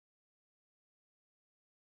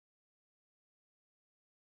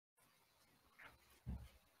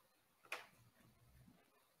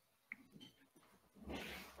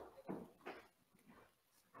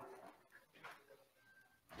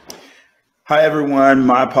Hi, everyone.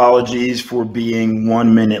 My apologies for being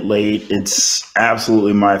 1 minute late. It's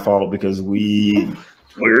absolutely my fault because we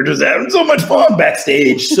were just having so much fun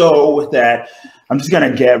backstage. So with that, I'm just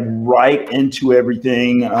going to get right into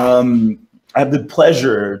everything. I have the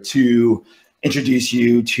pleasure to introduce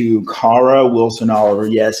you to Cara Wilson Oliver.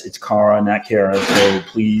 Yes, it's Cara, not Kara. So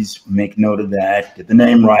please make note of that. Get the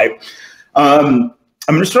name right. I'm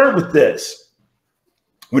going to start with this.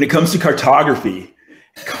 When it comes to cartography,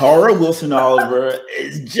 Cara Wilson Oliver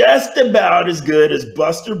is just about as good as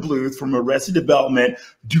Buster Bluth from Arrested Development.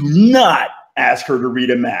 Do not ask her to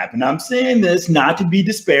read a map. And I'm saying this not to be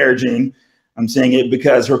disparaging. I'm saying it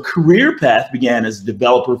because her career path began as a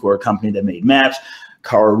developer for a company that made maps.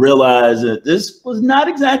 Cara realized that this was not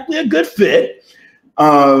exactly a good fit.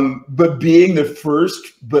 But being a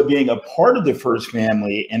part of the first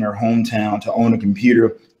family in her hometown to own a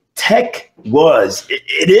computer, tech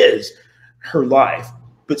it is her life.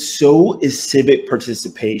 But so is civic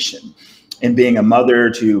participation and being a mother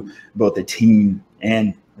to both a teen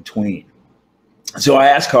and a tween. So I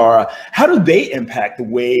asked Cara, how do they impact the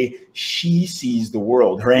way she sees the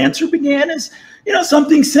world? Her answer began as,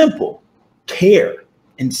 something simple: care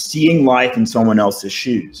and seeing life in someone else's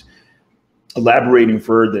shoes. Elaborating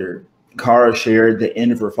further, Cara shared the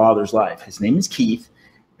end of her father's life. His name is Keith.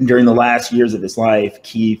 And during the last years of his life,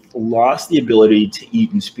 Keith lost the ability to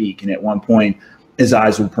eat and speak. And at one point, his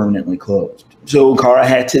eyes were permanently closed. So Cara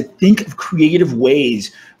had to think of creative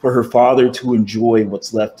ways for her father to enjoy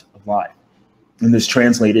what's left of life. And this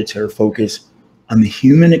translated to her focus on the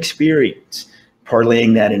human experience,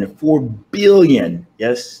 parlaying that into $4 billion,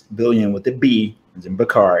 yes, billion with a B, as in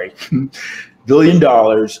Bakari, $1 billion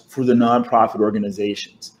for the nonprofit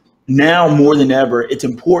organizations. Now more than ever, it's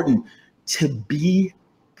important to be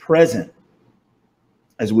present,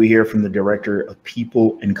 as we hear from the Director of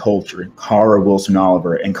People and Culture, Cara Wilson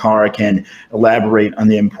Oliver. And Cara can elaborate on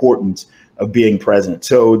the importance of being present.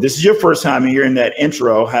 So this is your first time hearing that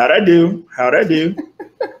intro. How'd I do?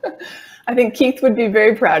 I think Keith would be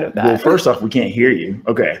very proud of that. Well, first off, we can't hear you.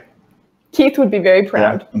 Okay. Keith would be very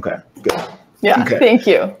proud. Yeah? Okay, good. Yeah, okay. Thank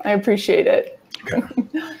you. I appreciate it. Okay.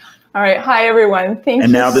 All right. Hi, everyone. Thank you.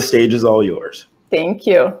 And now the stage is all yours. Thank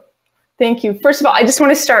you. Thank you. First of all, I just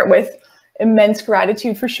want to start with immense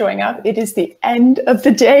gratitude for showing up. It is the end of the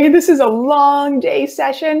day. This is a long day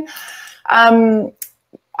session. I'm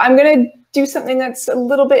going to do something that's a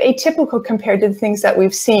little bit atypical compared to the things that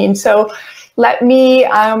we've seen. So let me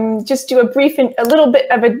just do a little bit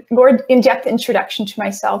of a more in-depth introduction to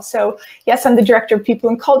myself. So yes, I'm the Director of People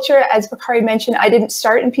and Culture. As Bakari mentioned, I didn't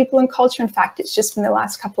start in People and Culture. In fact, it's just in the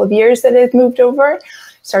last couple of years that I've moved over.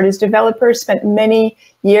 Started as a developer, spent many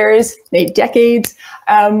years, maybe decades,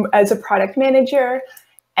 as a product manager.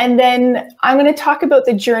 And then I'm going to talk about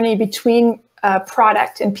the journey between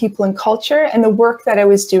product and people and culture and the work that I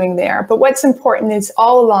was doing there. But what's important is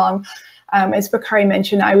all along, as Bakari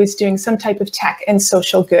mentioned, I was doing some type of tech and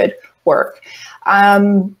social good work.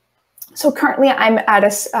 So currently I'm at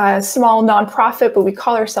a small nonprofit, but we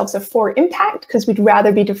call ourselves a for impact because we'd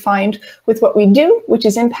rather be defined with what we do, which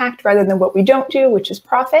is impact, rather than what we don't do, which is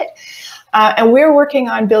profit. And we're working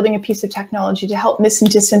on building a piece of technology to help mis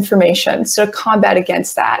and disinformation, so combat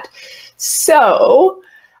against that. So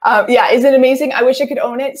yeah, isn't it amazing? I wish I could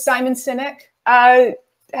own it. Simon Sinek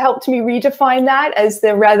helped me redefine that as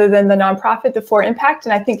rather than the nonprofit, the for impact.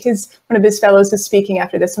 And I think one of his fellows is speaking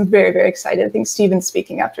after this. I'm very, very excited. I think Stephen's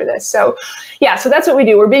speaking after this. So yeah, so that's what we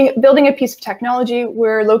do. We're building a piece of technology.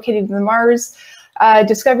 We're located in the Mars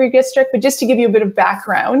Discovery District, but just to give you a bit of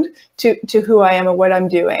background to who I am and what I'm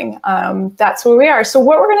doing, that's where we are. So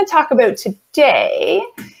what we're going to talk about today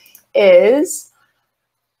is,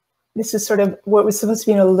 this is sort of what was supposed to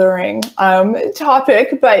be an alluring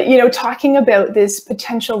topic, but talking about this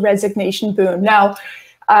potential resignation boom. Now,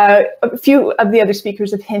 a few of the other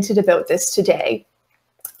speakers have hinted about this today.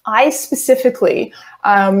 I specifically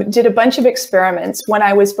did a bunch of experiments when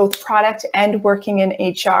I was both product and working in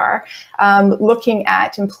HR, looking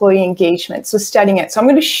at employee engagement, so studying it. So I'm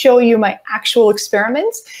going to show you my actual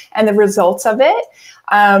experiments and the results of it,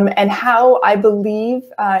 and how I believe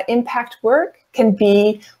impact work can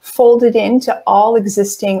be folded into all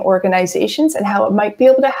existing organizations and how it might be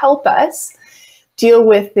able to help us deal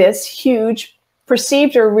with this huge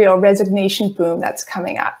perceived or real resignation boom that's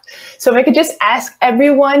coming up. So if I could just ask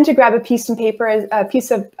everyone to grab a piece of paper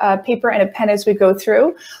and a pen as we go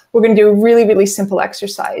through. We're going to do a really, really simple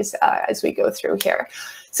exercise as we go through here.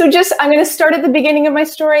 So I'm going to start at the beginning of my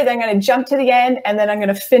story, then I'm going to jump to the end, and then I'm going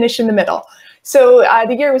to finish in the middle. So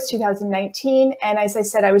the year was 2019, and as I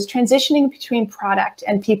said, I was transitioning between product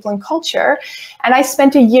and people and culture, and I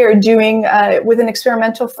spent a year doing, with an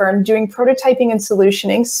experimental firm, doing prototyping and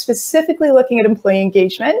solutioning, specifically looking at employee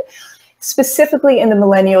engagement, specifically in the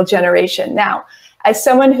millennial generation. Now, as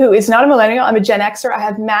someone who is not a millennial, I'm a Gen Xer, I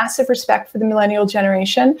have massive respect for the millennial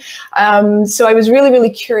generation. So I was really,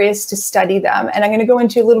 really curious to study them, and I'm going to go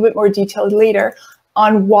into a little bit more detail later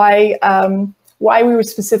on why we were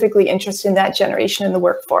specifically interested in that generation in the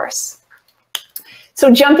workforce.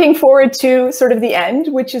 So jumping forward to sort of the end,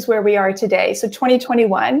 which is where we are today, so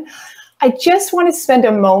 2021, I just want to spend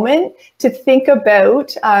a moment to think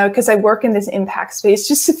about, because I work in this impact space,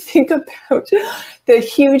 just to think about the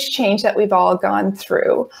huge change that we've all gone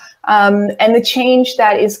through, and the change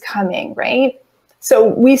that is coming, right? So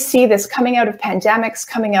we see this coming out of pandemics,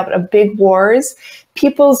 coming out of big wars,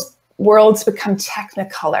 people's worlds become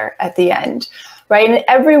technicolor at the end, right? And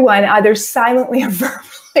everyone, either silently or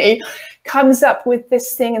verbally, comes up with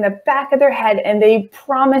this thing in the back of their head, and they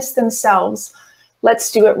promise themselves,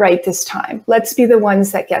 let's do it right this time. Let's be the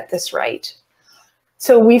ones that get this right.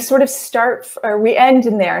 So we sort of start, or we end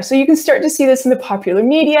in there. So you can start to see this in the popular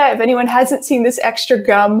media. If anyone hasn't seen this Extra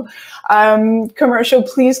Gum commercial,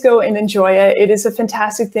 please go and enjoy it. It is a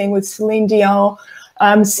fantastic thing with Celine Dion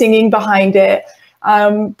singing behind it.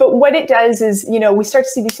 But what it does is, you know, we start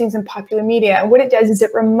to see these things in popular media, and what it does is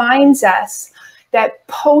it reminds us that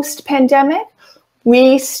post-pandemic,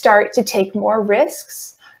 we start to take more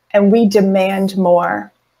risks and we demand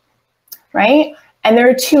more, right? And there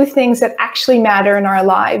are two things that actually matter in our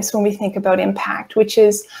lives when we think about impact, which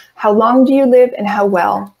is how long do you live and how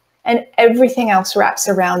well, and everything else wraps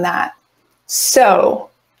around that. So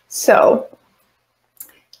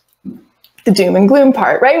the doom and gloom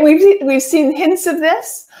part, right? We've seen hints of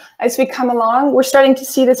this as we come along. We're starting to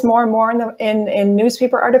see this more and more in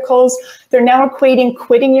newspaper articles. They're now equating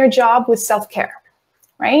quitting your job with self-care,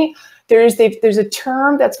 right? There's a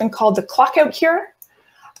term that's been called the clock-out cure.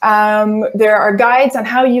 There are guides on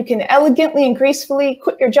how you can elegantly and gracefully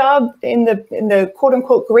quit your job in the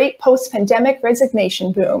quote-unquote great post-pandemic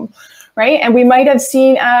resignation boom, right? And we might have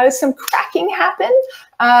seen some cracking happen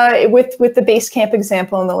with the Basecamp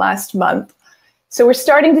example in the last month. So we're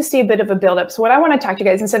starting to see a bit of a buildup. So what I want to talk to you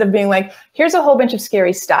guys, instead of being like, here's a whole bunch of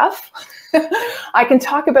scary stuff, I can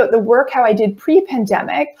talk about the work, how I did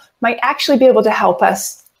pre-pandemic, might actually be able to help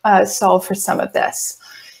us solve for some of this.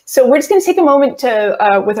 So we're just going to take a moment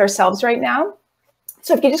to with ourselves right now.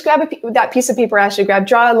 So if you just grab that piece of paper, Ashley,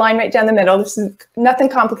 draw a line right down the middle. This is nothing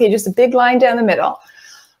complicated, just a big line down the middle.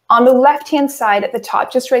 On the left-hand side at the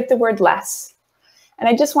top, just write the word less. And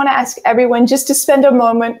I just want to ask everyone just to spend a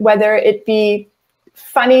moment, whether it be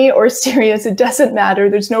funny or serious, it doesn't matter.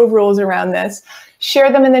 There's no rules around this.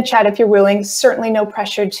 Share them in the chat if you're willing. Certainly no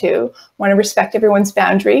pressure to. Want to respect everyone's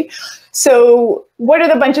boundary. So what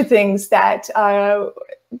are the bunch of things that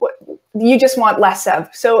you just want less of?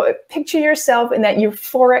 So picture yourself in that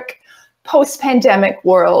euphoric post-pandemic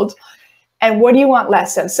world. And what do you want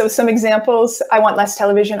less of? So some examples: I want less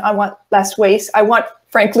television. I want less waste. I want,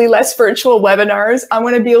 frankly, less virtual webinars. I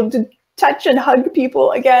want to be able to touch and hug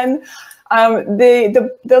people again.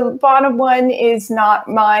 The bottom one is not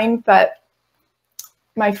mine, but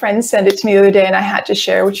my friend sent it to me the other day and I had to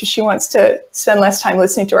share, which is she wants to spend less time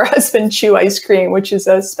listening to her husband chew ice cream, which is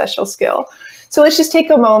a special skill. So let's just take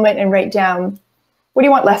a moment and write down, what do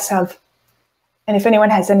you want less of? And if anyone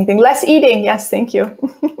has anything, less eating. Yes, thank you.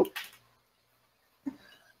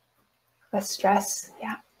 Less stress.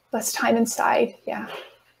 Yeah. Less time inside. Yeah.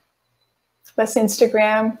 Less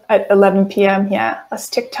Instagram at 11 p.m. Yeah. Less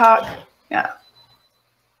TikTok. Yeah.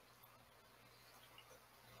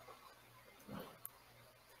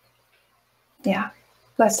 Yeah.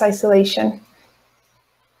 Less isolation.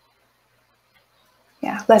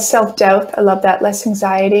 Yeah. Less self-doubt. I love that. Less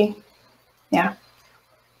anxiety. Yeah.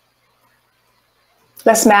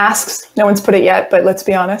 Less masks. No one's put it yet, but let's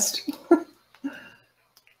be honest.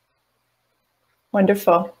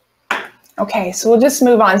 Wonderful. Okay, so we'll just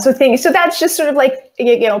move on. So that's just sort of like,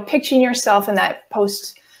 you know, picturing yourself in that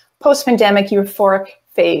post-pandemic euphoric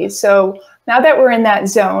phase. So now that we're in that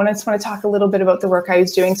zone, I just want to talk a little bit about the work I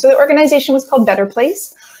was doing. So the organization was called Better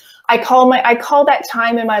Place. I call that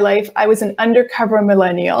time in my life, I was an undercover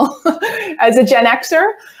millennial. As a Gen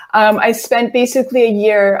Xer, I spent basically a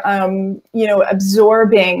year,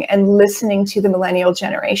 absorbing and listening to the millennial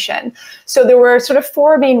generation. So there were sort of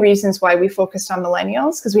four main reasons why we focused on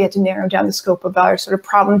millennials, because we had to narrow down the scope of our sort of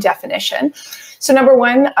problem definition. So number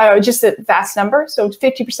one, just a vast number. So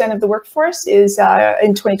 50% of the workforce is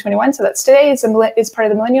in 2021. So that's today, is part of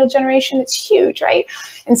the millennial generation. It's huge, right?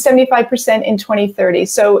 And 75% in 2030.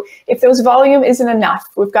 So if those volume isn't enough,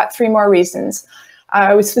 we've got three more reasons.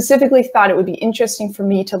 I specifically thought it would be interesting for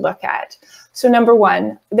me to look at. So number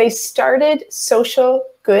one, they started social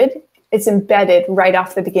good. It's embedded right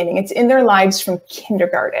off the beginning. It's in their lives from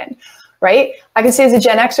kindergarten, right? I can say as a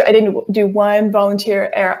Gen Xer, I didn't do one volunteer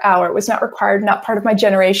hour. It was not required, not part of my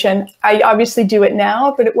generation. I obviously do it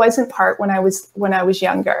now, but it wasn't part when I was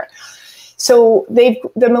younger. So the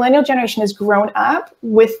millennial generation has grown up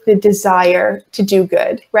with the desire to do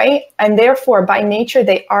good, right? And therefore, by nature,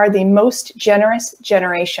 they are the most generous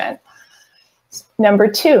generation. Number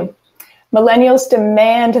two, millennials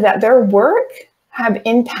demand that their work have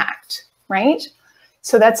impact, right?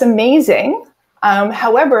 So that's amazing.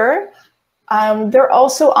 However, they're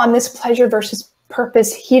also on this pleasure versus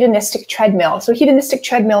purpose hedonistic treadmill. So hedonistic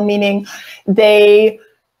treadmill meaning they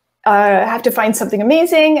have to find something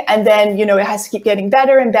amazing, and then it has to keep getting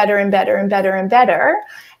better and better and better and better and better.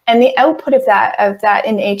 And the output of that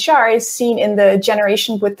in HR is seen in the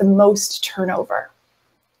generation with the most turnover,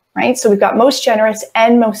 right? So we've got most generous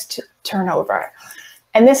and most turnover.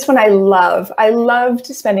 And this one I love. I loved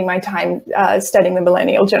spending my time studying the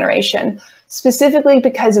millennial generation, specifically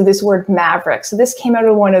because of this word maverick. So this came out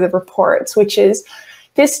of one of the reports, which is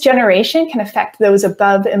this generation can affect those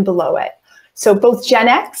above and below it. So both Gen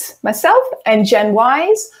X, myself, and Gen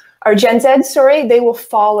Ys, or Gen Z, sorry, they will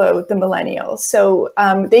follow the millennials. So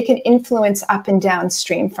they can influence up and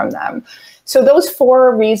downstream from them. So those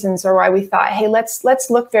four reasons are why we thought, hey,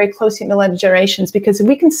 let's look very closely at millennial generations, because if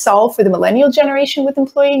we can solve for the millennial generation with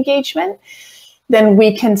employee engagement, then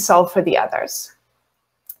we can solve for the others.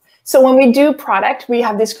 So when we do product, we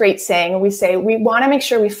have this great saying, and we say, we want to make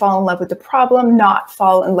sure we fall in love with the problem, not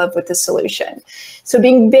fall in love with the solution. So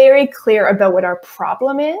being very clear about what our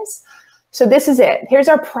problem is. So this is it. Here's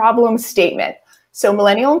our problem statement. So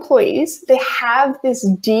millennial employees, they have this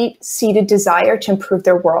deep-seated desire to improve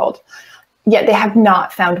their world, yet they have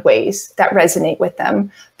not found ways that resonate with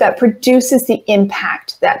them, that produces the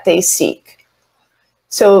impact that they seek.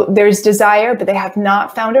 So there's desire, but they have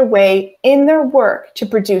not found a way in their work to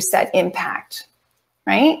produce that impact,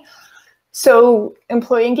 right? So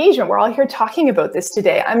employee engagement, we're all here talking about this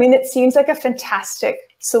today. I mean, it seems like a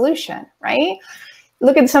fantastic solution, right?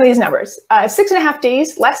 Look at some of these numbers. 6.5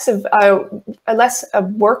 days less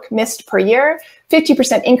of work missed per year,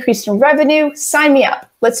 50% increase in revenue. Sign me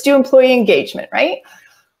up. Let's do employee engagement, right?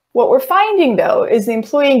 What we're finding, though, is the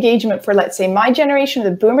employee engagement for, let's say, my generation,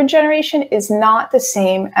 the boomer generation, is not the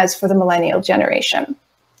same as for the millennial generation.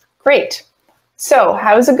 Great. So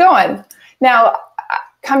how's it going? Now,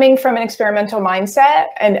 coming from an experimental mindset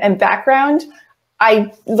and background,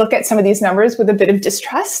 I look at some of these numbers with a bit of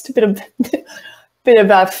distrust, a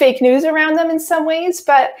bit of fake news around them in some ways.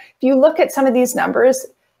 But if you look at some of these numbers,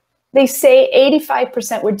 they say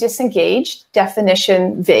 85% were disengaged,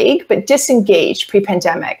 definition vague, but disengaged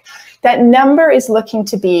pre-pandemic. That number is looking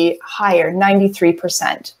to be higher,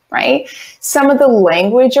 93%, right? Some of the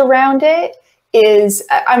language around it is,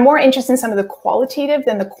 I'm more interested in some of the qualitative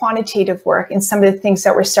than the quantitative work and some of the things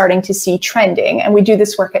that we're starting to see trending. And we do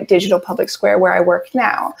this work at Digital Public Square where I work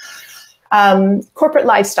now. Corporate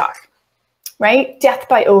livestock, right? Death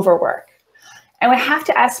by overwork. And I have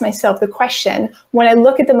to ask myself the question, when I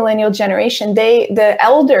look at the millennial generation, the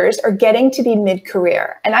elders are getting to be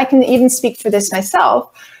mid-career. And I can even speak for this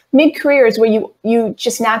myself. Mid-career is where you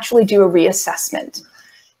just naturally do a reassessment.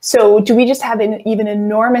 So do we just have an even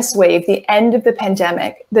enormous wave, the end of the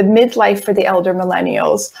pandemic, the midlife for the elder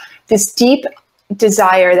millennials, this deep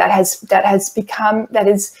desire that has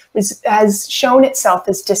shown itself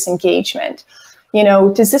as disengagement?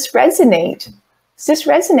 Does this resonate? Does this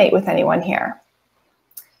resonate with anyone here?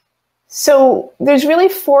 So there's really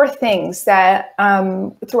four things that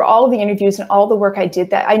through all of the interviews and all the work I did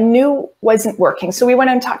that I knew wasn't working. So we went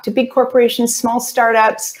and talked to big corporations, small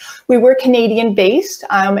startups. We were Canadian based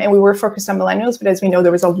and we were focused on millennials, but as we know,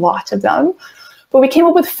 there was a lot of them. But we came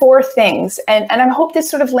up with four things, and I hope this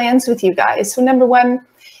sort of lands with you guys. So number one,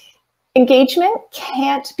 engagement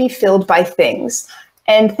can't be filled by things.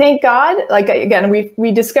 And thank God, like again,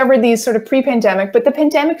 we discovered these sort of pre-pandemic, but the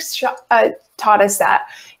pandemic taught us that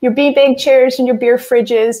your beanbag chairs and your beer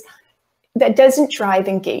fridges, that doesn't drive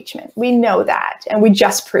engagement. We know that, and we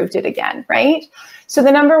just proved it again, right? So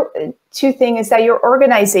the number two thing is that your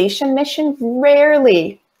organization mission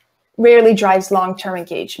rarely rarely drives long-term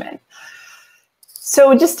engagement.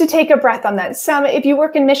 So just to take a breath on that, if you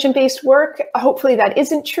work in mission-based work, hopefully that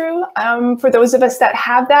isn't true. For those of us that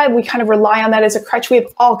have that, we kind of rely on that as a crutch. We have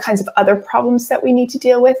all kinds of other problems that we need to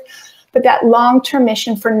deal with. But that long-term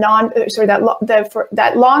mission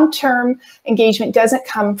that long-term engagement doesn't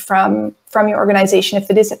come from your organization if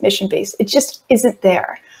it isn't mission-based. It just isn't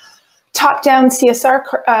there. Top-down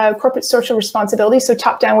CSR, corporate social responsibility, so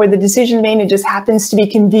top-down where the decision made, it just happens to be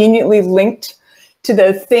conveniently linked to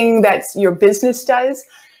the thing that your business does.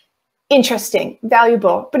 Interesting,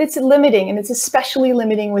 valuable, but it's limiting, and it's especially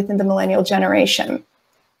limiting within the millennial generation.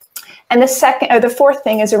 And the fourth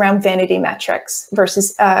thing is around vanity metrics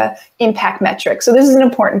versus impact metrics. So this is an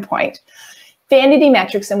important point. Vanity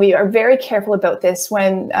metrics, and we are very careful about this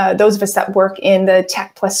when those of us that work in the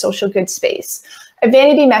tech plus social good space. A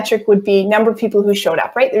vanity metric would be number of people who showed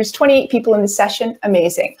up, right? There's 28 people in the session,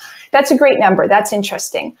 amazing. That's a great number, that's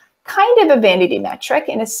interesting. Kind of a vanity metric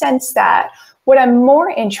in a sense that what I'm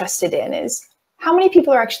more interested in is how many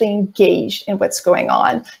people are actually engaged in what's going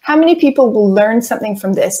on? How many people will learn something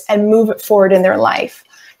from this and move it forward in their life?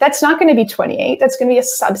 That's not going to be 28, that's going to be a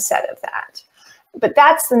subset of that. But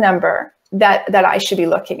that's the number that I should be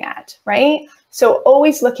looking at, right? So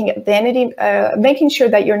always looking at vanity, making sure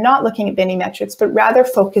that you're not looking at vanity metrics, but rather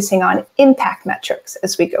focusing on impact metrics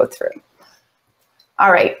as we go through.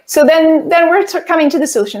 All right, so then we're coming to the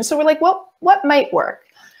solution. So we're like, well, what might work?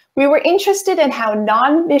 We were interested in how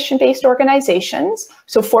non-mission-based organizations,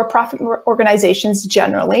 so for-profit organizations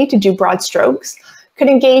generally, to do broad strokes, could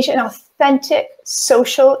engage in authentic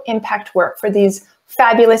social impact work for these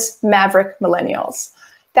fabulous maverick millennials.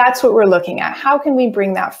 That's what we're looking at. How can we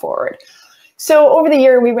bring that forward? So over the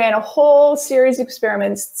year, we ran a whole series of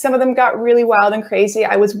experiments. Some of them got really wild and crazy.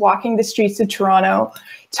 I was walking the streets of Toronto,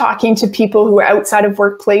 talking to people who were outside of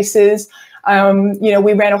workplaces.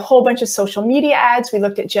 We ran a whole bunch of social media ads. We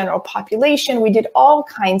looked at general population. We did all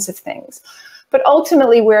kinds of things. But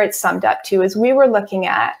ultimately, where it summed up to is we were looking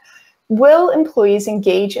at, will employees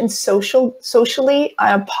engage in socially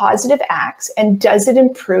positive acts, and does it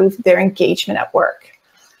improve their engagement at work?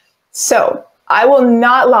 So I will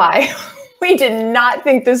not lie. We did not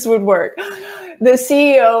think this would work. The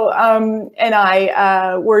CEO and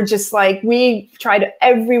I were just like, we tried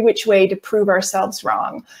every which way to prove ourselves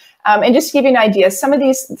wrong. And just to give you an idea, some of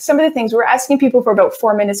the things, we're asking people for about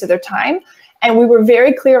 4 minutes of their time, and we were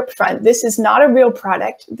very clear up front. This is not a real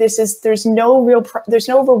product. There's no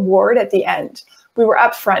reward at the end. We were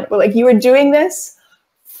upfront. We're like, you are doing this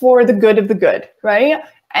for the good of the good, right?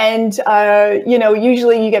 And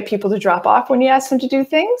usually you get people to drop off when you ask them to do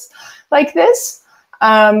things like this.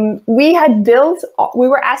 We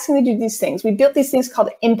were asking them to do these things. We built these things called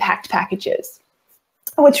impact packages.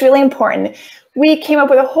 What's really important, we came up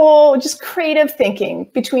with a whole just creative thinking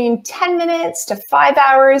between 10 minutes to 5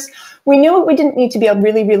 hours. We knew we didn't need to be a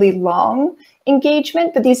really, really long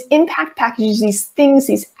engagement, but these impact packages, these things,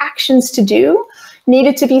 these actions to do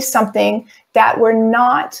needed to be something that were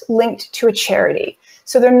not linked to a charity.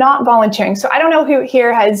 So they're not volunteering. So I don't know who here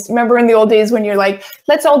remember in the old days when you're like,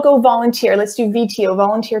 let's all go volunteer. Let's do VTO,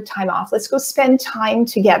 volunteer time off. Let's go spend time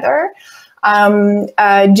together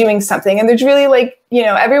doing something. And there's really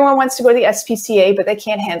everyone wants to go to the SPCA, but they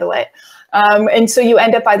can't handle it. And so you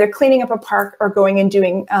end up either cleaning up a park or going and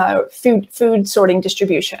doing food sorting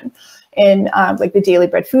distribution in like the Daily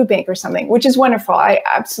Bread Food Bank or something, which is wonderful.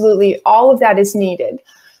 All of that is needed.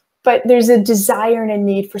 But there's a desire and a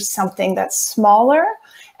need for something that's smaller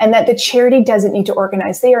and that the charity doesn't need to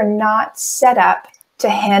organize. They are not set up to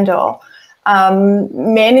handle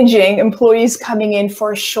managing employees coming in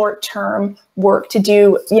for short-term work to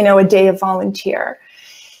do, a day of volunteer.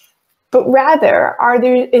 But rather,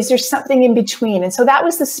 is there something in between? And so that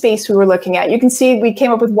was the space we were looking at. You can see we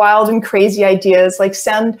came up with wild and crazy ideas, like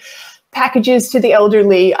send packages to the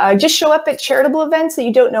elderly, just show up at charitable events that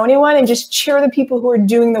you don't know anyone and just cheer the people who are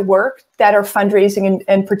doing the work that are fundraising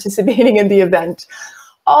and participating in the event.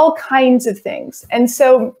 All kinds of things. And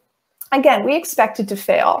so, again, we expected to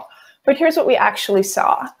fail, but here's what we actually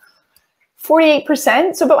saw.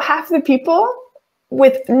 48%, so about half of the people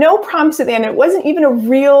with no promise at the end, it wasn't even a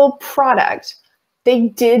real product,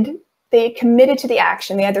 they committed to the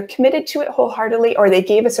action. They either committed to it wholeheartedly or they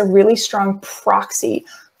gave us a really strong proxy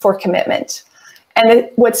for commitment. And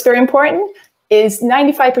what's very important is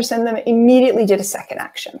 95% of them immediately did a second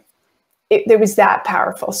action. It was that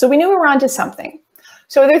powerful. So we knew we were onto something.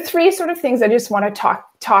 So there are three sort of things I just want to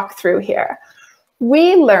talk through here.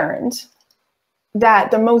 We learned that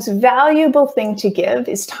the most valuable thing to give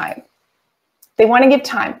is time. They want to give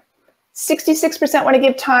time. 66% want to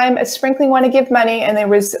give time, a sprinkling want to give money, and there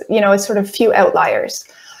was, a sort of few outliers.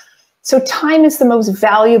 So time is the most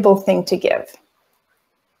valuable thing to give.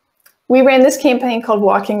 We ran this campaign called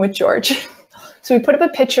Walking with George. So we put up a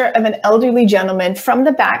picture of an elderly gentleman from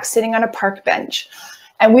the back sitting on a park bench.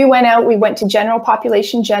 And we went out, we went to general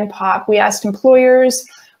population, Gen Pop. We asked employers,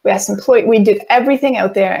 we did everything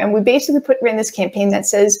out there. And we basically ran this campaign that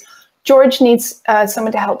says, George needs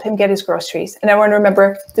someone to help him get his groceries. And I want to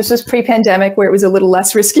remember, this was pre-pandemic where it was a little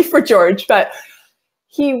less risky for George, but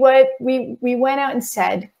we went out and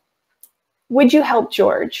said, would you help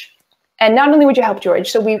George? And not only would you help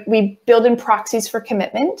George, so we built in proxies for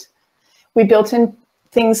commitment. We built in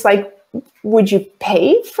things like, would you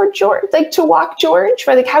pay for George, like to walk George,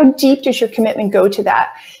 right? Like how deep does your commitment go to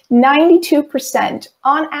that? 92%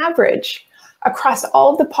 on average across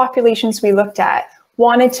all of the populations we looked at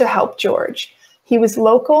wanted to help George. He was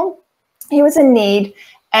local, he was in need,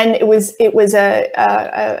 and it was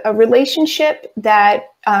a relationship that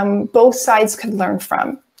both sides could learn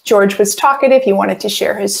from. George was talkative, he wanted to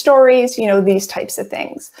share his stories, you know, these types of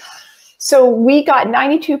things. So we got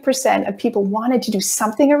 92% of people wanted to do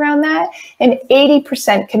something around that, and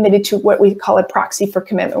 80% committed to what we call a proxy for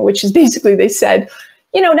commitment, which is basically they said,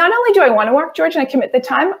 you know, not only do I want to walk George and I commit the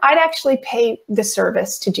time, I'd actually pay the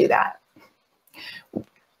service to do that.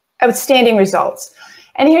 Outstanding results.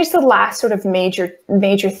 And here's the last sort of major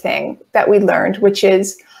thing that we learned, which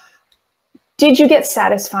is, did you get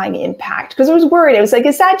satisfying impact? Because I was worried. I was like,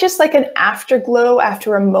 is that just like an afterglow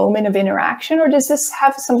after a moment of interaction, or does this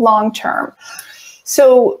have some long-term?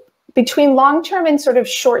 So between long-term and sort of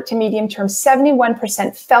short to medium term,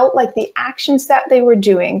 71% felt like the actions that they were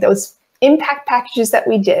doing, those impact packages that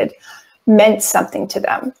we did, meant something to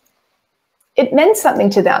them. It meant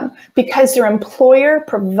something to them because their employer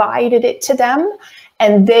provided it to them,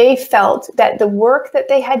 and they felt that the work that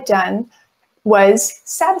they had done was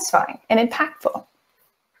satisfying and impactful.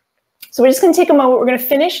 So we're just going to take a moment. We're going to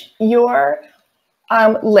finish your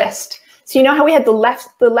list. So you know how we had the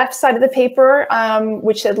left side of the paper,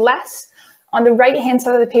 which said less. On the right-hand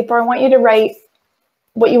side of the paper, I want you to write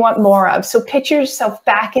what you want more of. So picture yourself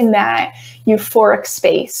back in that euphoric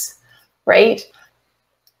space, right?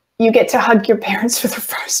 You get to hug your parents for the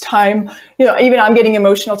first time. You know, even I'm getting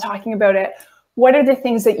emotional talking about it. What are the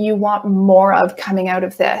things that you want more of coming out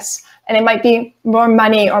of this? And it might be more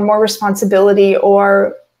money or more responsibility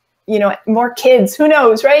or, you know, more kids, who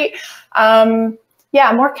knows, right?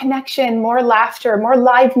 Yeah, more connection, more laughter, more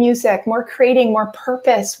live music, more creating, more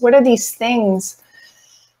purpose. What are these things?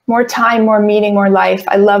 More time, more meaning, more life.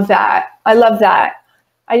 I love that. I love that.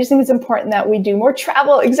 I just think it's important that we do more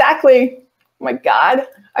travel. Exactly. Oh my God.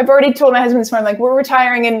 I've already told my husband this morning, like, we're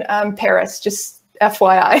retiring in Paris, just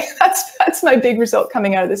FYI. That's my big result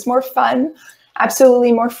coming out of this. More fun.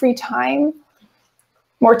 Absolutely. More free time.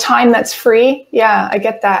 More time that's free. Yeah, I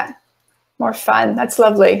get that. More fun. That's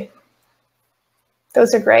lovely.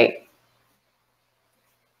 Those are great.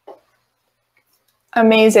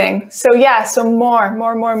 Amazing. So yeah, so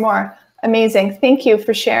more. Amazing. Thank you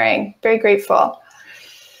for sharing. Very grateful.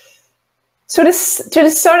 So to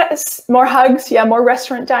sort of more hugs, yeah, more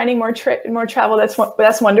restaurant dining, more travel.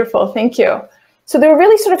 That's wonderful. Thank you. So there were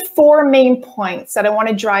really sort of 4 main points that I want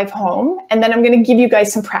to drive home, and then I'm going to give you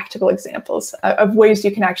guys some practical examples of ways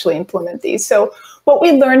you can actually implement these. So what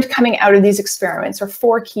we learned coming out of these experiments are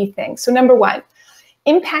 4 key things. So number 1,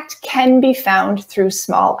 impact can be found through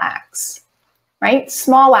small acts, right?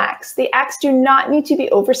 Small acts. The acts do not need to be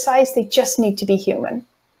oversized. They just need to be human.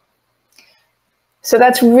 So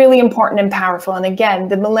that's really important and powerful. And again,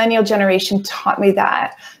 the millennial generation taught me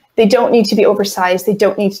that. They don't need to be oversized. They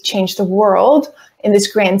don't need to change the world in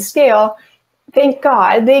this grand scale. Thank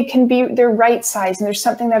God they can be their right size, and there's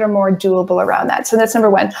something that are more doable around that. So that's number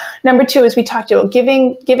 1. Number 2, as we talked about,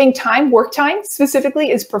 giving time, work time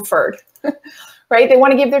specifically, is preferred, right? They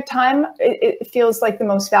want to give their time. It feels like the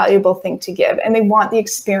most valuable thing to give, and they want the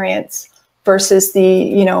experience versus the,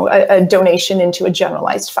 you know, a donation into a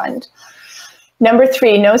generalized fund. Number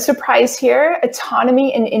 3, no surprise here,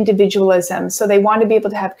 autonomy and individualism. So they want to be able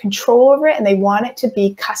to have control over it, and they want it to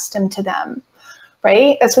be custom to them,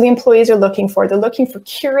 right? That's what the employees are looking for. They're looking for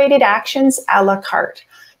curated actions a la carte.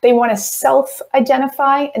 They want to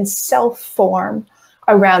self-identify and self-form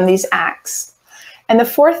around these acts. And the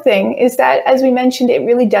 4th thing is that, as we mentioned, it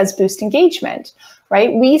really does boost engagement,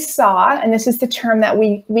 right? We saw, and this is the term that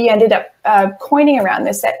we ended up coining around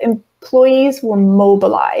this, that employees were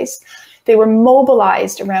mobilized. They were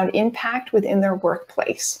mobilized around impact within their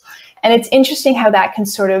workplace. And it's interesting how that can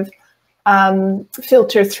sort of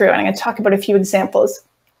filter through. And I'm going to talk about a few examples.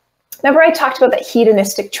 Remember I talked about that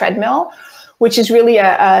hedonistic treadmill? which is really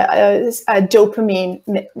a dopamine,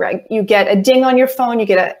 right? You get a ding on your phone, you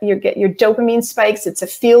get your dopamine spikes. It's a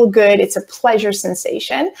feel good, it's a pleasure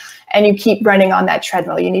sensation, and you keep running on that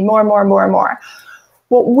treadmill. You need more and more and more and more.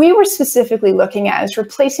 What we were specifically looking at is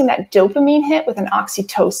replacing that dopamine hit with an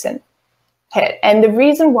oxytocin hit. And the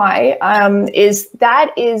reason why is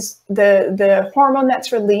that is the hormone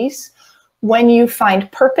that's released when you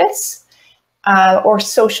find purpose or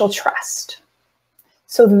social trust.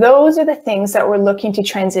 So those are the things that we're looking to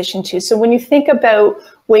transition to. So when you think about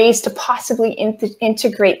ways to possibly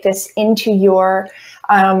integrate this into your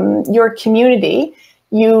community,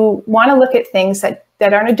 you want to look at things that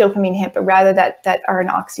aren't a dopamine hit, but rather that are an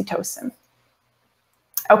oxytocin.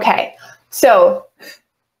 Okay, so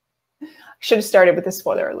should have started with a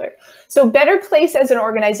spoiler alert. So Better Place as an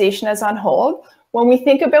organization is on hold. When we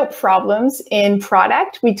think about problems in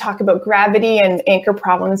product, we talk about gravity and anchor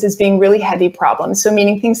problems as being really heavy problems. So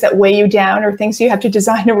meaning things that weigh you down or things you have to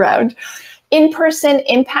design around. In-person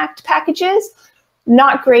impact packages,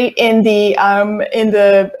 not great in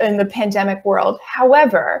the pandemic world.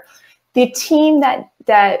 However, the team that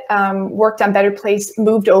worked on Better Place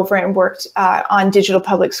moved over and worked on Digital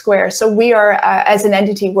Public Square. So we are, as an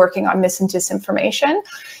entity, working on mis and disinformation.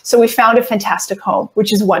 So we found a fantastic home,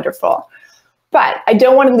 which is wonderful. But I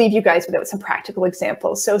don't want to leave you guys without some practical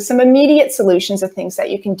examples. So some immediate solutions of things that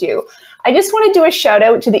you can do. I just want to do a shout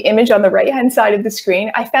out to the image on the right-hand side of the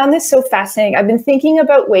screen. I found this so fascinating. I've been thinking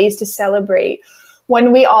about ways to celebrate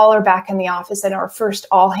when we all are back in the office at our first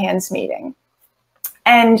all hands meeting.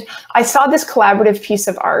 And I saw this collaborative piece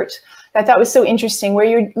of art that I thought was so interesting, where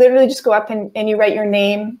you literally just go up and you write your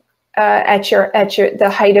name at the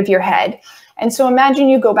height of your head. And so imagine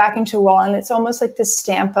you go back into a wall and it's almost like this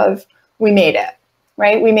stamp of, we made it,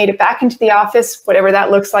 right? We made it back into the office, whatever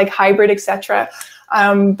that looks like, hybrid, etc.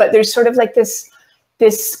 But there's sort of like this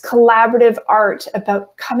collaborative art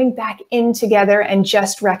about coming back in together and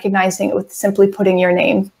just recognizing it with simply putting your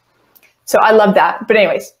name. So I love that. But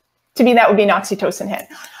anyways, to me, that would be an oxytocin hit.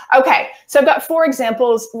 Okay, so I've got 4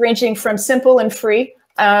 examples ranging from simple and free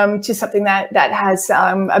to something that has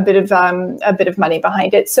a bit of money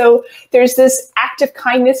behind it. So there's this act of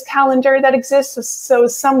kindness calendar that exists. So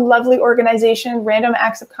some lovely organization,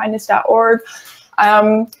 randomactsofkindness.org,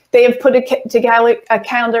 they have put together a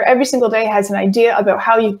calendar. Every single day has an idea about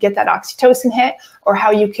how you get that oxytocin hit or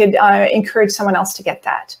how you could encourage someone else to get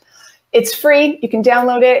that. It's free. You can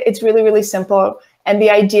download it. It's really, really simple. And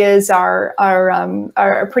the ideas are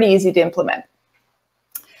pretty easy to implement.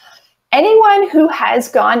 Anyone who has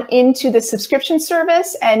gone into the subscription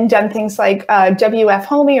service and done things like WF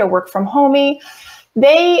Homey or Work From Homey,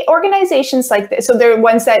 organizations like this, so they're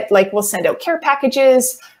ones that like will send out care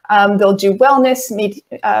packages, they'll do wellness,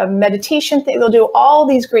 meditation, they'll do all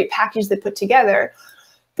these great packages they put together.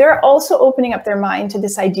 They're also opening up their mind to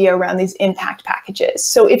this idea around these impact packages.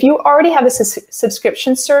 So if you already have a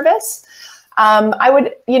subscription service, I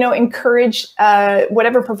would, encourage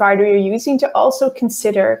whatever provider you're using to also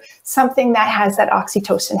consider something that has that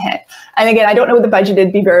oxytocin hit. And again, I don't know what the budget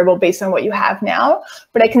would be variable based on what you have now,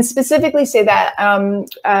 but I can specifically say that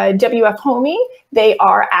WF Homey, they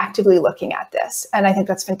are actively looking at this, and I think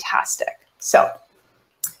that's fantastic. So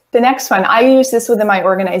the next one, I use this within my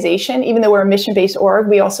organization. Even though we're a mission-based org,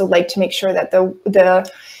 we also like to make sure that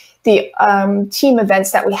the team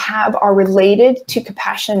events that we have are related to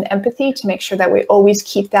compassion and empathy to make sure that we always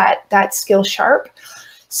keep that skill sharp.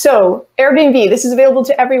 So Airbnb, this is available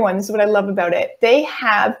to everyone. This is what I love about it. They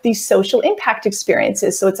have these social impact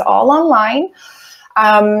experiences. So it's all online.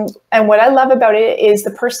 And what I love about it is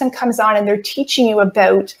the person comes on and they're teaching you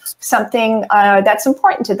about something that's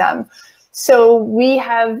important to them. So we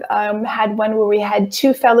have had one where we had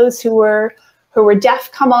 2 fellows who were deaf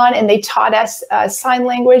come on, and they taught us sign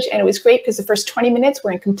language, and it was great because the first 20 minutes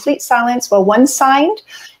were in complete silence while one signed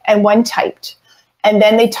and one typed. And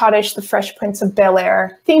then they taught us the Fresh Prince of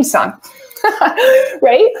Bel-Air theme song,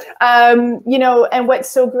 right? And what's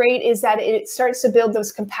so great is that it starts to build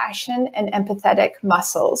those compassion and empathetic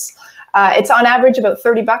muscles. It's on average about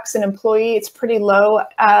 $30 an employee. It's pretty low,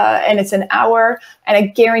 and it's an hour. And I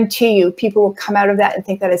guarantee you, people will come out of that and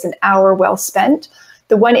think that is an hour well spent.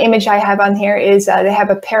 The one image I have on here is they have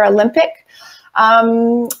a Paralympic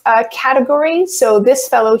category. So this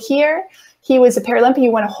fellow here, he was a Paralympian. He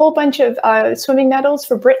won a whole bunch of swimming medals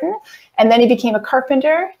for Britain, and then he became a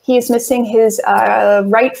carpenter. He is missing his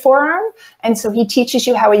right forearm, and so he teaches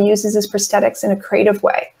you how he uses his prosthetics in a creative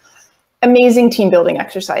way. Amazing team building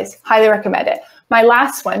exercise. Highly recommend it. My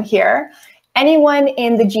last one here, anyone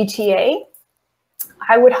in the GTA,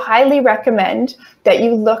 I would highly recommend that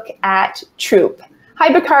you look at Troop.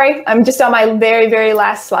 Hi, Bakari. I'm just on my very, very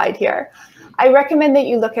last slide here. I recommend that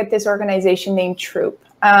you look at this organization named Troop.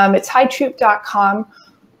 It's hightroop.com.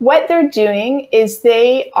 What they're doing is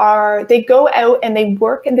they go out and they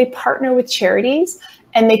work and they partner with charities,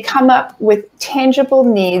 and they come up with tangible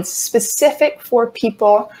needs specific for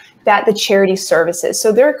people that the charity services.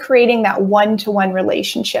 So they're creating that one-to-one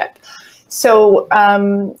relationship. So,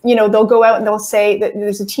 they'll go out and they'll say that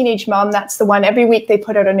there's a teenage mom, that's the one. Every week they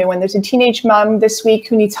put out a new one. There's a teenage mom this week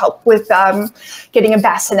who needs help with getting a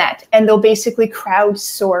bassinet. And they'll basically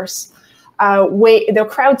crowdsource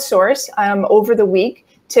over the week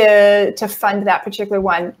to fund that particular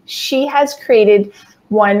one. She has created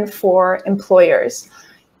one for employers.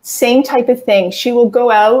 Same type of thing. She will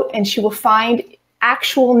go out and she will find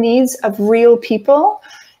actual needs of real people.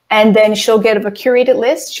 And then she'll get a curated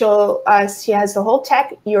list. She has the whole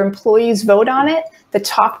tech. Your employees vote on it. The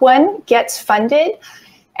top one gets funded.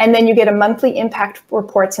 And then you get a monthly impact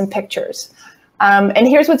reports and pictures. And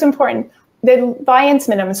here's what's important. The buy-in's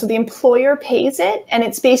minimum. So the employer pays it, and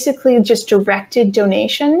it's basically just directed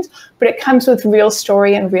donations, but it comes with real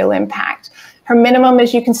story and real impact. Her minimum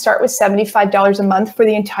is you can start with $75 a month for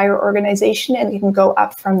the entire organization, and you can go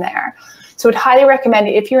up from there. So I'd highly recommend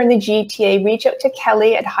it. If you're in the GTA, reach out to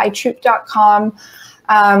Kelly at hightroop.com.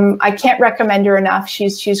 I can't recommend her enough.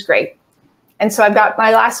 She's great. And so I've got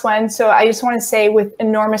my last one. So I just want to say with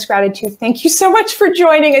enormous gratitude, thank you so much for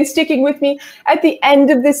joining and sticking with me at the end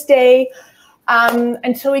of this day.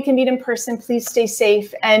 Until we can meet in person, please stay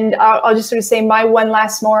safe. And I'll just sort of say my one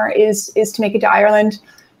last more is to make it to Ireland.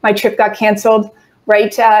 My trip got canceled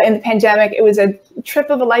right in the pandemic. It was a trip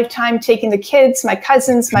of a lifetime, taking the kids, my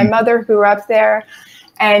cousins, my mother who were up there.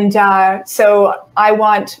 And so I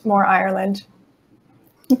want more Ireland.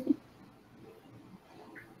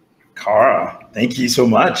 Cara, thank you so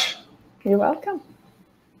much. You're welcome.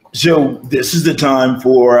 So this is the time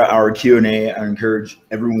for our Q&A. I encourage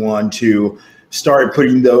everyone to start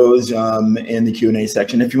putting those in the Q&A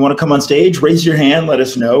section. If you want to come on stage, raise your hand, let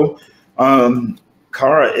us know.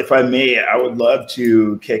 Cara, if I may, I would love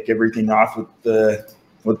to kick everything off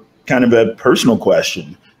with kind of a personal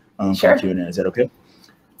question Sure. from Q&A. Is that okay?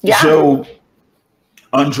 Yeah. So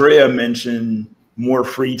Andrea mentioned more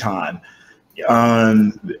free time.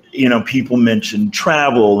 People mentioned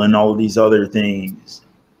travel and all of these other things.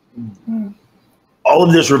 All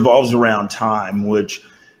of this revolves around time, which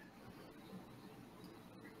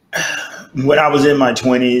when I was in my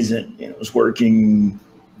 20s and was working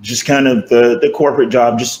just kind of the corporate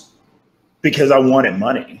job just because I wanted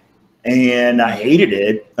money, and I hated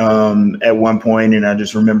it at one point. And I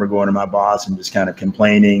just remember going to my boss and just kind of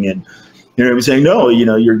complaining, and he was saying, no,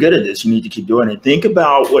 you're good at this. You need to keep doing it. Think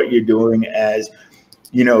about what you're doing as,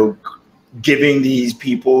 giving these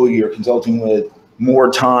people you're consulting with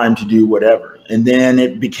more time to do whatever. And then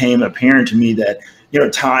it became apparent to me that,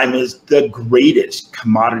 time is the greatest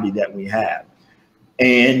commodity that we have.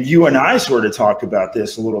 And you and I sort of talked about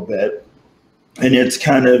this a little bit, and it's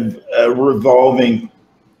kind of revolving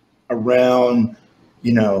around,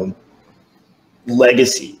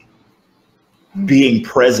 legacy, being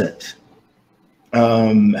present,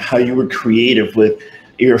 how you were creative with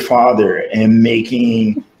your father and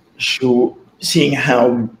making sure, seeing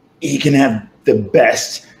how he can have the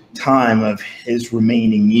best time of his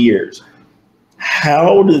remaining years.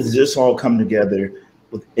 How does this all come together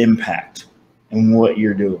with impact and what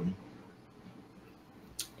you're doing?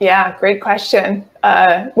 Yeah, great question.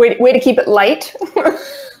 Way to keep it light.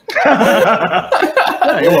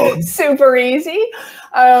 Super easy.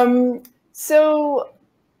 So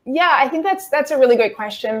yeah, I think that's a really great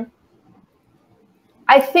question.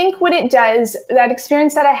 I think what it does, that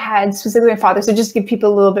experience that I had specifically with my father, so just to give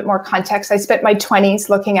people a little bit more context, I spent my 20s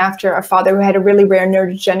looking after a father who had a really rare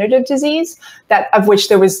neurodegenerative disease, of which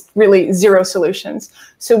there was really zero solutions.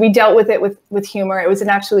 So we dealt with it with humor. It was an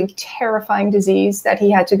absolutely terrifying disease that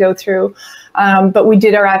he had to go through, but we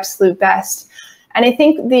did our absolute best. And I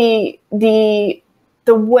think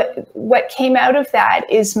what came out of that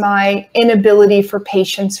is my inability for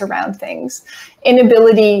patience around things,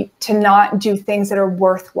 inability to not do things that are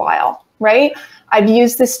worthwhile, right? I've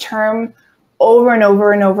used this term over and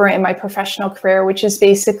over and over in my professional career, which is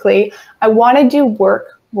basically, I want to do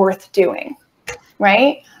work worth doing,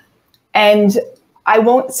 right? And I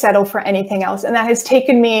won't settle for anything else. And that has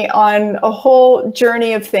taken me on a whole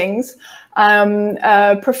journey of things.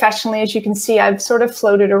 Professionally, as you can see, I've sort of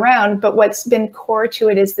floated around, but what's been core to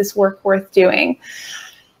it is this work worth doing.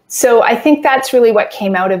 So I think that's really what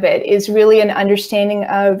came out of it, is really an understanding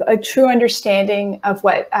of a true understanding of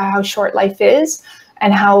how short life is,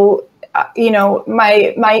 and how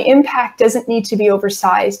my impact doesn't need to be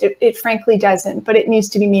oversized. It frankly doesn't, but it needs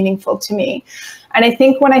to be meaningful to me. And I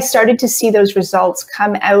think when I started to see those results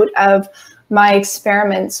come out of my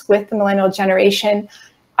experiments with the millennial generation,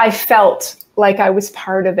 I felt like I was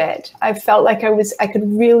part of it. I felt like I could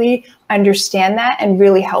really understand that and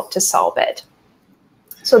really help to solve it.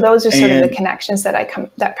 So those are sort of the connections that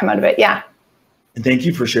come out of it. Yeah. And thank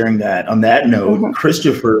you for sharing that. On that note,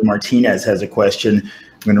 Christopher Martinez has a question.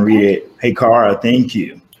 I'm going to read it. Hey, Cara, thank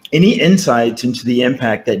you. Any insights into the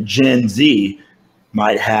impact that Gen Z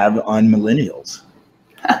might have on millennials?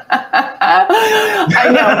 I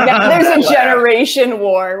know. Now there's a generation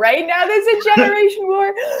war, right? Now there's a generation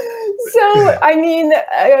war. So, I mean,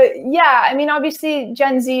 obviously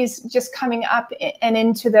Gen Z is just coming up and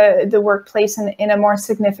into the workplace in a more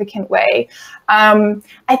significant way.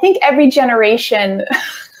 I think every generation,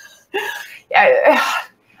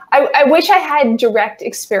 I wish I had direct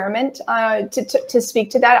experiment to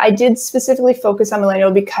speak to that. I did specifically focus on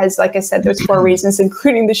millennial because, like I said, there's 4 reasons,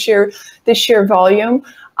 including the sheer volume.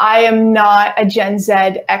 I am not a Gen Z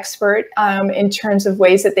expert in terms of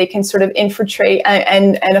ways that they can sort of infiltrate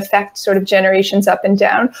and affect sort of generations up and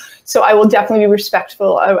down. So I will definitely be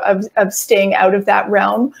respectful of staying out of that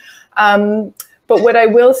realm. But what I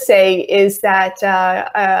will say is that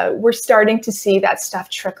we're starting to see that stuff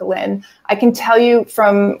trickle in. I can tell you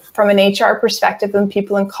from an HR perspective and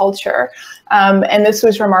people and culture, and this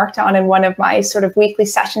was remarked on in one of my sort of weekly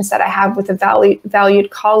sessions that I have with a valued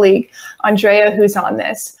colleague, Andrea, who's on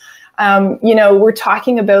this. We're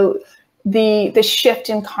talking about the shift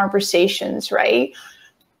in conversations, right?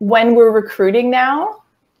 When we're recruiting now,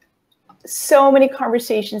 so many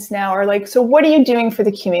conversations now are like, so what are you doing for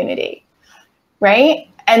the community? Right?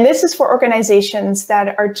 And this is for organizations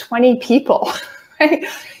that are 20 people, right?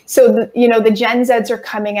 So, the Gen Zs are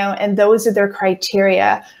coming out and those are their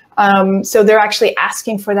criteria. So they're actually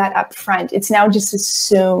asking for that up front. It's now just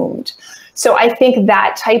assumed. So I think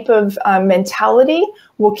that type of mentality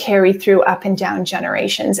will carry through up and down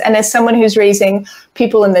generations. And as someone who's raising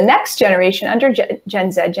people in the next generation under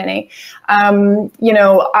Gen Z, Jenny,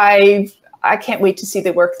 I can't wait to see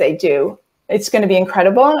the work they do. It's going to be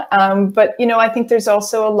incredible. But, I think there's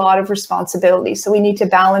also a lot of responsibility. So we need to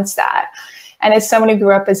balance that. And as someone who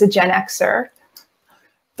grew up as a Gen Xer,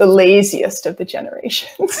 the laziest of the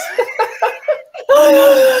generations,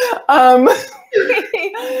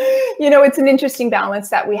 it's an interesting balance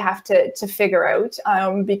that we have to figure out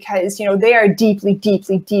because, they are deeply,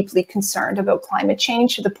 deeply, deeply concerned about climate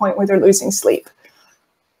change to the point where they're losing sleep.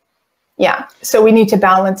 Yeah, so we need to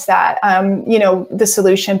balance that, the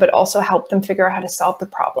solution, but also help them figure out how to solve the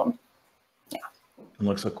problem. Yeah. It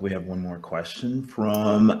looks like we have one more question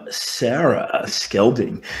from Sarah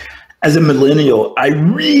Skelding. As a millennial, I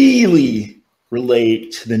really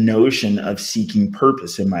relate to the notion of seeking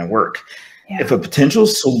purpose in my work. Yeah. If a potential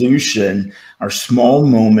solution are small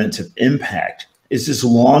moments of impact, is this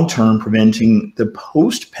long-term preventing the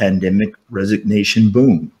post-pandemic resignation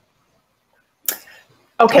boom?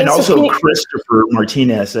 Okay, and also Christopher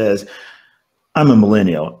Martinez says, I'm a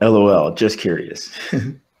millennial, LOL, just curious.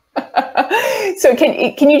 So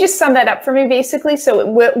can you just sum that up for me, basically? So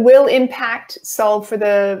will impact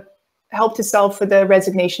help to solve for the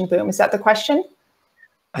resignation boom? Is that the question?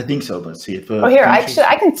 I think so. Let's see if. Here, actually,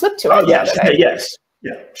 I can flip to it. Oh, yeah, she said yes.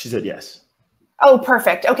 Yeah, she said yes. Oh,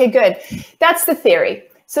 perfect. Okay, good. That's the theory.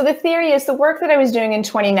 So the theory is the work that I was doing in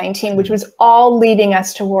 2019, which was all leading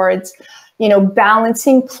us towards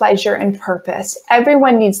balancing pleasure and purpose.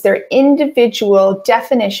 Everyone needs their individual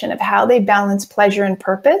definition of how they balance pleasure and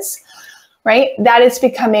purpose, right? That is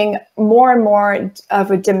becoming more and more of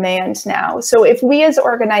a demand now. So if we as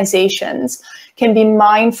organizations can be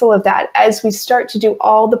mindful of that as we start to do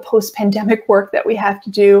all the post-pandemic work that we have to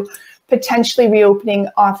do, potentially reopening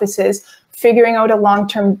offices, figuring out a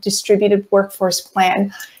long-term distributed workforce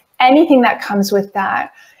plan, anything that comes with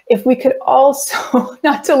that, if we could also,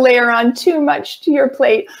 not to layer on too much to your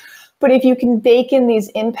plate, but if you can bake in these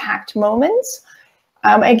impact moments,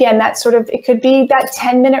 again, that sort of, it could be that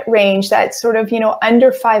 10-minute range, that sort of,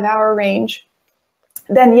 under 5-hour range,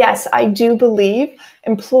 then yes, I do believe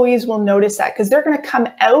employees will notice that because they're going to come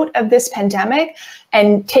out of this pandemic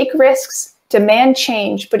and take risks, demand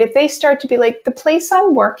change. But if they start to be like, the place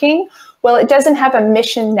I'm working, well, it doesn't have a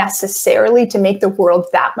mission necessarily to make the world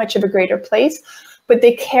that much of a greater place, but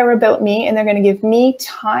they care about me and they're going to give me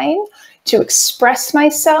time to express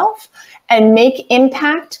myself and make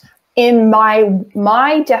impact in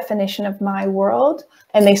my definition of my world,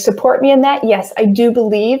 and they support me in that. Yes, I do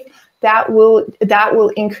believe that will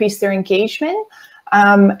increase their engagement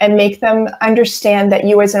and make them understand that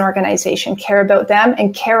you as an organization care about them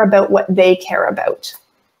and care about what they care about.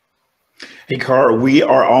 Hey, Cara, we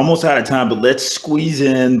are almost out of time, but let's squeeze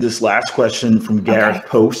in this last question from Gareth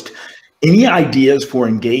Post. Any ideas for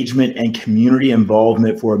engagement and community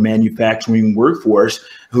involvement for a manufacturing workforce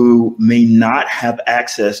who may not have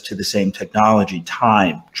access to the same technology,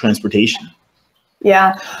 time, transportation?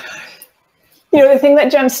 Yeah. You know, the thing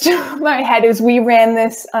that jumps to my head is we ran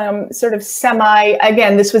this sort of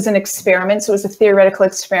again, this was an experiment, so it was a theoretical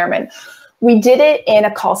experiment. We did it in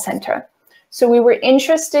a call center. So we were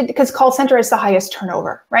interested, because call center is the highest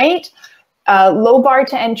turnover, right? Low bar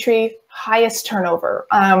to entry, highest turnover,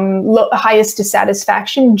 highest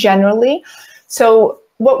dissatisfaction generally. So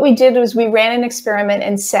what we did was we ran an experiment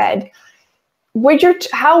and said,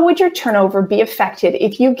 how would your turnover be affected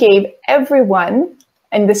if you gave everyone,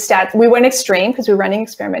 and the stat, we went extreme because we were running an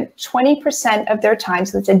experiment, 20% of their time,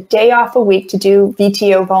 so it's a day off a week to do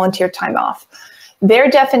VTO, volunteer time off. Their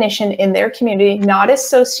definition in their community, not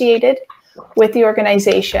associated with the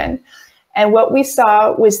organization. And what we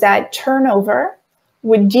saw was that turnover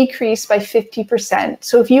would decrease by 50%.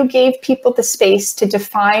 So if you gave people the space to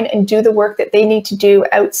define and do the work that they need to do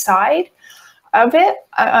outside of it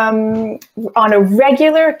on a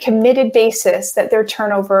regular committed basis, that their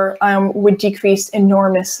turnover would decrease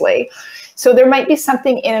enormously. So there might be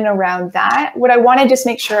something in and around that. What I want to just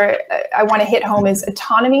make sure I want to hit home is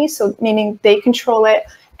autonomy. So meaning they control it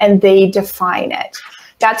and they define it.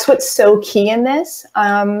 That's what's so key in this.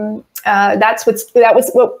 That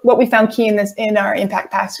was what we found key in this, in our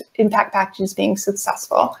impact packages being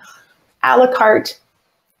successful. A la carte,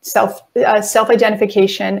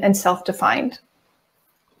 self-identification, and self-defined.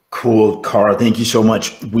 Cool, Cara. Thank you so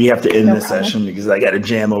much. We have to end this session because I got to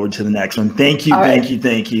jam over to the next one. Thank you, thank you,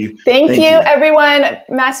 thank you. Thank you, everyone.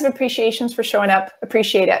 Massive appreciations for showing up.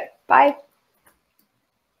 Appreciate it. Bye.